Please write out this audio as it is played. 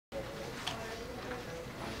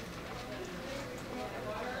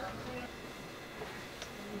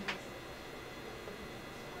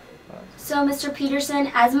So, Mr. Peterson,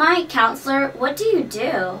 as my counselor, what do you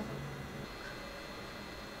do?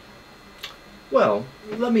 Well,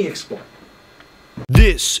 let me explain.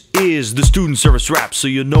 This is the student service rap, so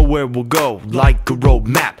you know where we'll go, like a road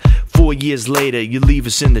map. 4 years later, you leave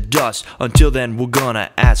us in the dust. Until then, we're gonna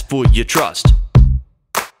ask for your trust.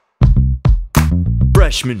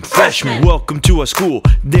 Freshmen, welcome to our school.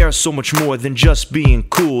 There's so much more than just being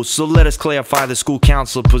cool. So let us clarify the school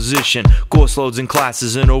counselor position, course loads and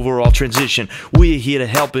classes, and overall transition. We're here to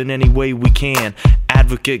help in any way we can.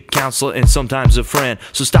 Advocate, counselor, and sometimes a friend.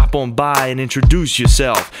 So stop on by and introduce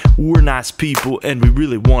yourself. We're nice people and we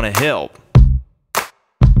really want to help.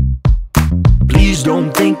 Please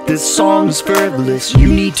don't think this song is frivolous. You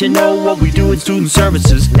need to know what we do in student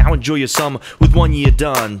services. Now enjoy your summer with 1 year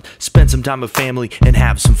done. Spend some time with family and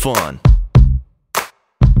have some fun.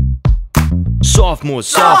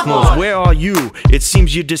 Sophomores, where are you? It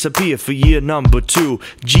seems you disappeared for year number 2.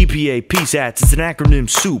 GPA, PSATs, it's an acronym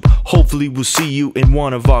soup. Hopefully we'll see you in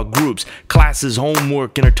one of our groups. Classes,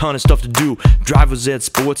 homework, and a ton of stuff to do. Driver's ed,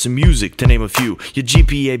 sports, and music, to name a few. Your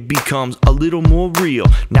GPA becomes a little more real.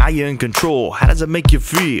 Now you're in control. How does it make you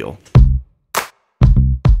feel?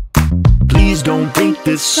 Please don't think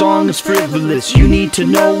this song is frivolous. You need to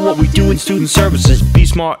know what we do in student services. Be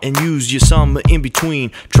smart and use your summer in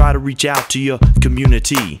between. Try to reach out to your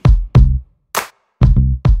community.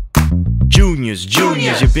 Juniors,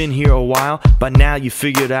 you've been here a while. By now you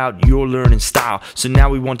figured out your learning style. So now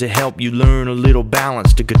we want to help you learn a little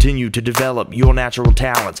balance to continue to develop your natural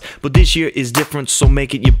talents. But this year is different, so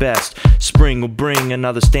make it your best. Spring will bring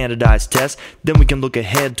another standardized test. Then we can look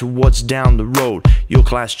ahead to what's down the road. Your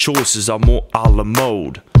class choices are more a la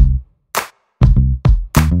mode.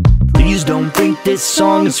 Please don't think this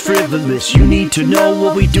song is frivolous. You need to know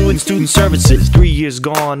what we do in student services. 3 years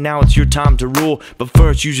gone, now it's your time to rule. But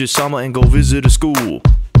first use your summer and go visit a school.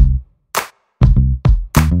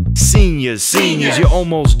 Seniors, you're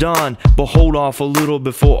almost done. But hold off a little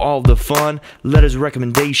before all the fun. Letters,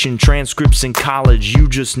 recommendation, transcripts in college. You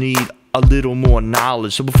just need a little more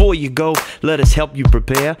knowledge. So before you go, let us help you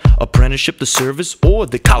prepare. Apprenticeship, the service, or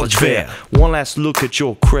the college fair. One last look at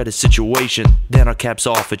your credit situation, then our caps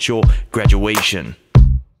off at your graduation.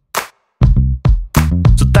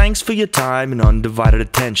 So thanks for your time and undivided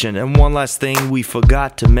attention. And one last thing we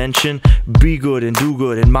forgot to mention: be good and do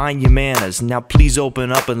good and mind your manners. Now please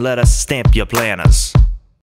open up and let us stamp your planners.